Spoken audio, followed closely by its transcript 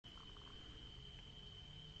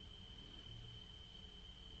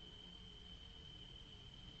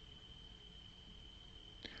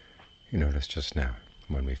You notice just now,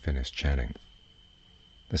 when we finished chanting,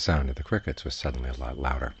 the sound of the crickets was suddenly a lot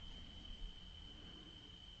louder.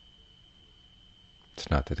 It's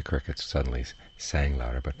not that the crickets suddenly sang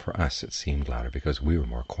louder, but for us it seemed louder because we were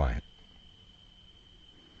more quiet.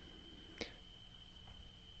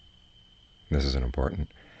 This is an important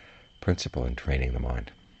principle in training the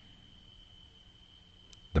mind.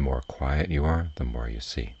 The more quiet you are, the more you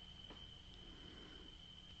see.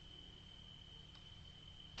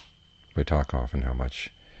 We talk often how much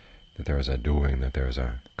that there is a doing, that there is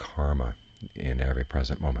a karma in every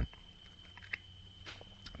present moment.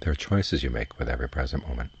 There are choices you make with every present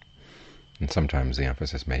moment. And sometimes the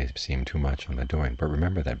emphasis may seem too much on the doing, but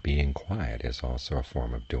remember that being quiet is also a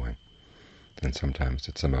form of doing. And sometimes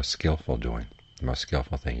it's the most skillful doing, the most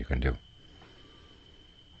skillful thing you can do.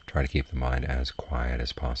 Try to keep the mind as quiet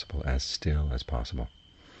as possible, as still as possible,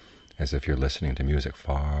 as if you're listening to music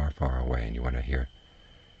far, far away and you want to hear,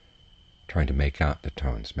 trying to make out the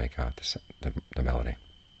tones, make out the melody.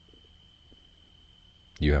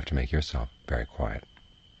 You have to make yourself very quiet.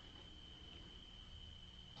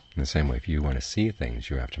 In the same way, if you want to see things,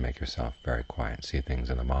 you have to make yourself very quiet. See things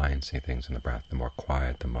in the mind, see things in the breath. The more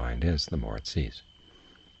quiet the mind is, the more it sees.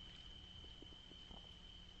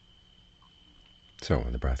 So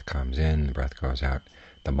when the breath comes in, the breath goes out,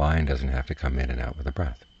 the mind doesn't have to come in and out with the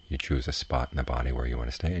breath. You choose a spot in the body where you want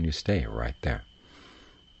to stay, and you stay right there.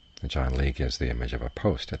 And John Lee gives the image of a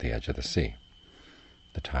post at the edge of the sea.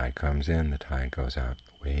 The tide comes in, the tide goes out,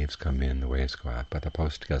 the waves come in, the waves go out, but the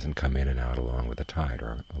post doesn't come in and out along with the tide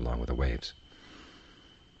or along with the waves.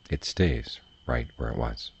 It stays right where it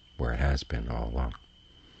was, where it has been all along.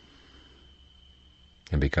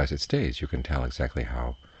 And because it stays, you can tell exactly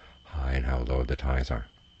how high and how low the tides are,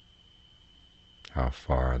 how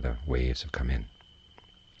far the waves have come in.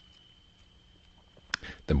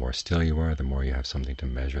 The more still you are, the more you have something to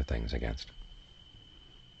measure things against.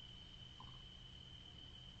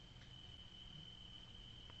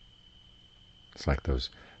 It's like those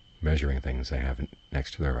measuring things they have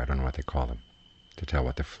next to their, I don't know what they call them, to tell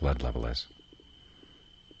what the flood level is.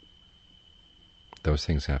 Those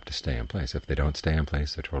things have to stay in place. If they don't stay in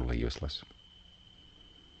place, they're totally useless.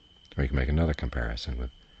 Or you can make another comparison with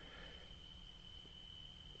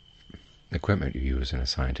equipment you use in a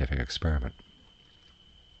scientific experiment.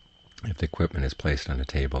 If the equipment is placed on a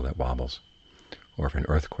table that wobbles, or if an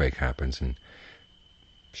earthquake happens and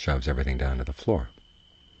shoves everything down to the floor,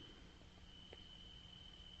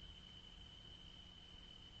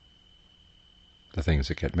 the things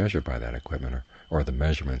that get measured by that equipment, or the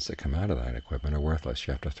measurements that come out of that equipment, are worthless.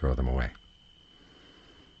 You have to throw them away.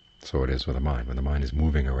 So it is with the mind. When the mind is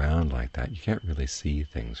moving around like that, you can't really see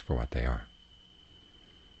things for what they are.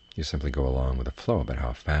 You simply go along with the flow, but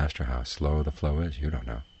how fast or how slow the flow is, you don't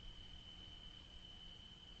know.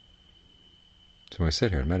 So when we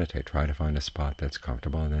sit here and meditate, try to find a spot that's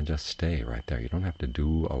comfortable and then just stay right there. You don't have to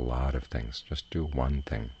do a lot of things. Just do one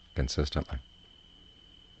thing consistently.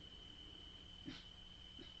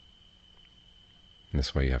 In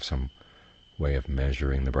this way you have some way of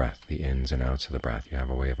measuring the breath, the ins and outs of the breath. You have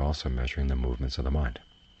a way of also measuring the movements of the mind.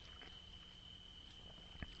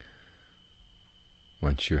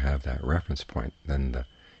 Once you have that reference point, then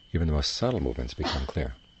even the most subtle movements become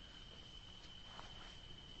clear.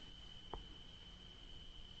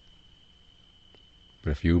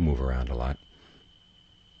 But if you move around a lot,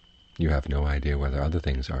 you have no idea whether other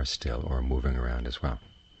things are still or moving around as well.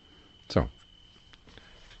 So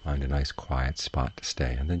find a nice quiet spot to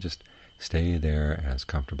stay, and then just stay there as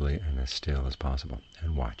comfortably and as still as possible,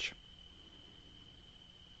 and watch.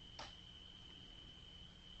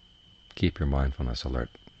 Keep your mindfulness alert.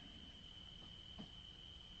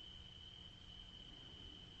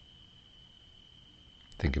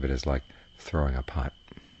 Think of it as like throwing a pot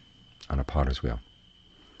on a potter's wheel.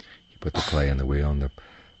 You put the clay in the wheel, and the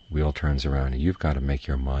wheel turns around, and you've got to make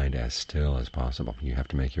your mind as still as possible. You have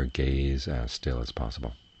to make your gaze as still as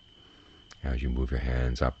possible as you move your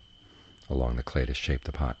hands up along the clay to shape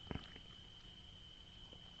the pot.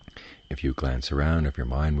 If you glance around, if your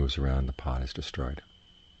mind moves around, the pot is destroyed.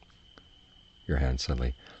 Your hands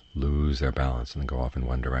suddenly lose their balance and then go off in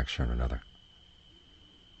one direction or another.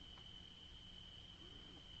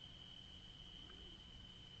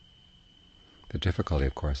 The difficulty,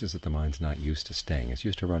 of course, is that the mind's not used to staying. It's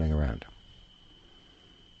used to running around.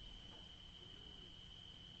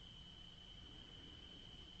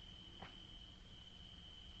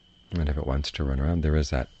 And if it wants to run around, there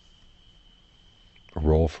is that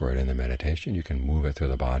role for it in the meditation. You can move it through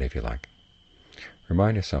the body if you like.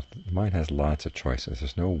 Remind yourself that the mind has lots of choices.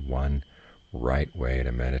 There's no one right way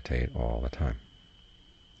to meditate all the time.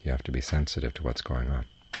 You have to be sensitive to what's going on.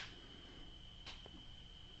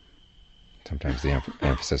 Sometimes the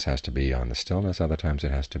emphasis has to be on the stillness, other times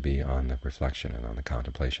it has to be on the reflection and on the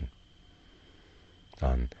contemplation,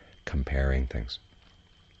 on comparing things.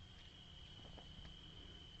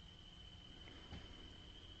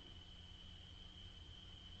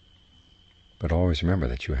 But always remember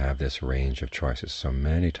that you have this range of choices. So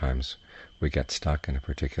many times we get stuck in a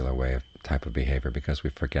particular way of type of behavior because we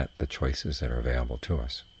forget the choices that are available to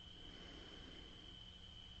us.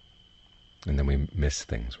 And then we miss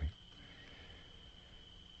things.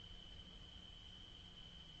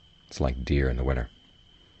 It's like deer in the winter.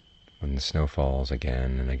 When the snow falls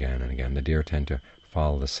again and again and again, the deer tend to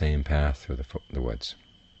follow the same path through the woods.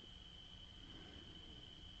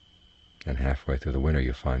 And halfway through the winter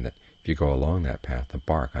you find that if you go along that path, the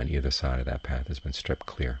bark on either side of that path has been stripped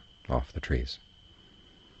clear off the trees.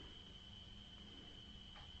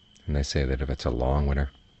 And they say that if it's a long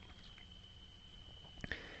winter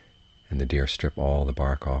and the deer strip all the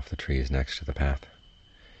bark off the trees next to the path,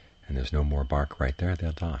 and there's no more bark right there,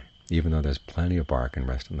 they'll die. Even though there's plenty of bark in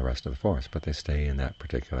the rest of the forest, but they stay in that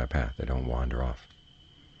particular path. They don't wander off.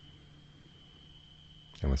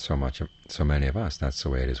 And with so many of us, that's the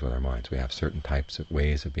way it is with our minds. We have certain types of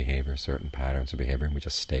ways of behavior, certain patterns of behavior, and we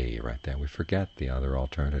just stay right there. We forget the other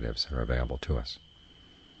alternatives that are available to us.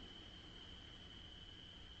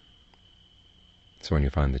 So when you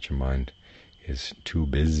find that your mind is too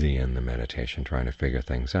busy in the meditation trying to figure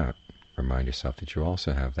things out, remind yourself that you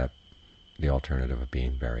also have the alternative of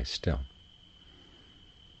being very still.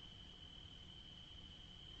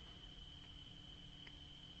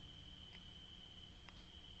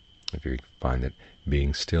 If you find that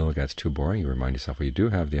being still gets too boring, you remind yourself, well, you do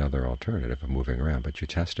have the other alternative of moving around, but you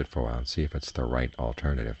test it for a while and see if it's the right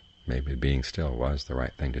alternative. Maybe being still was the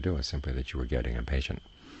right thing to do. It's simply that you were getting impatient.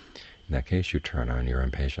 In that case, you turn on your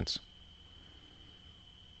impatience.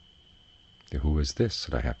 Who is this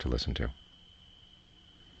that I have to listen to?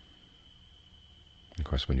 Of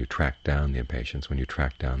course, when you track down the impatience, when you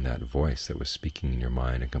track down that voice that was speaking in your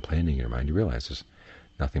mind and complaining in your mind, you realize there's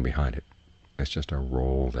nothing behind it. It's just a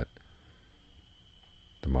role that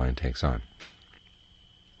the mind takes on.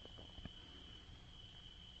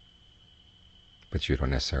 But you don't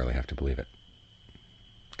necessarily have to believe it,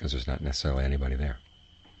 because there's not necessarily anybody there.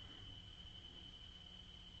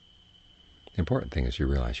 The important thing is you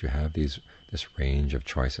realize you have this range of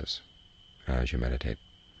choices as you meditate.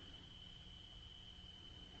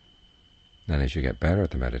 And as you get better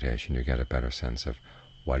at the meditation, you get a better sense of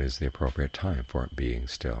what is the appropriate time for being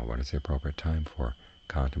still, what is the appropriate time for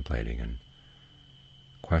contemplating and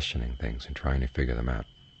questioning things and trying to figure them out.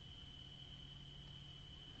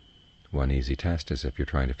 One easy test is if you're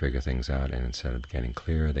trying to figure things out and instead of getting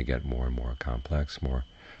clear, they get more and more complex, more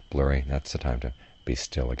blurry. That's the time to be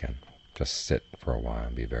still again. Just sit for a while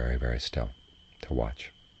and be very, very still to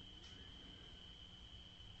watch.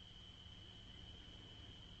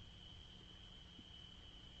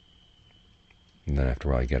 And then after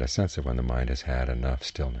a while you get a sense of when the mind has had enough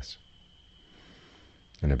stillness.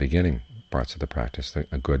 In the beginning parts of the practice,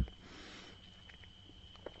 a good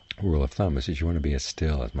rule of thumb is that you want to be as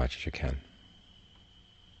still as much as you can.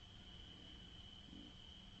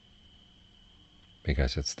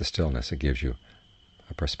 Because it's the stillness that gives you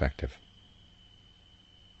a perspective.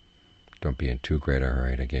 Don't be in too great a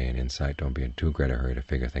hurry to gain insight. Don't be in too great a hurry to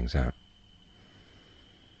figure things out.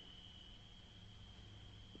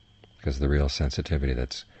 Because the real sensitivity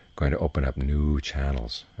that's going to open up new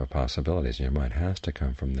channels of possibilities in your mind has to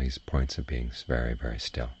come from these points of being very, very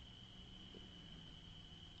still.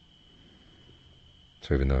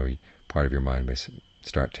 So even though part of your mind may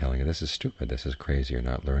start telling you, this is stupid, this is crazy, you're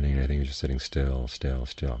not learning anything, you're just sitting still, still,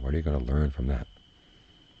 still. What are you going to learn from that?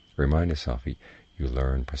 Remind yourself, you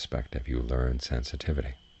learn perspective, you learn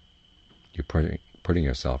sensitivity. You're putting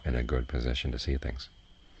yourself in a good position to see things.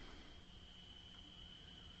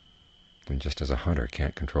 And just as a hunter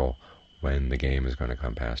can't control when the game is going to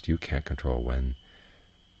come past, you can't control when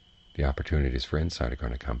the opportunities for insight are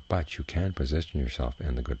going to come, but you can position yourself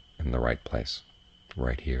in the right place,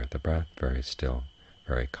 right here at the breath, very still,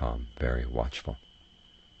 very calm, very watchful.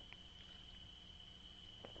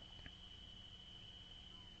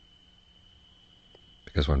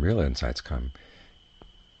 Because when real insights come,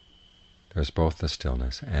 there's both the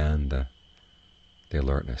stillness and the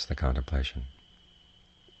alertness, the contemplation.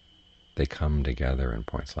 They come together in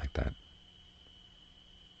points like that.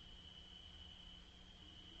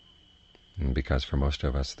 And because for most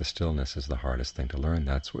of us the stillness is the hardest thing to learn,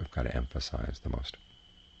 that's what we've got to emphasize the most.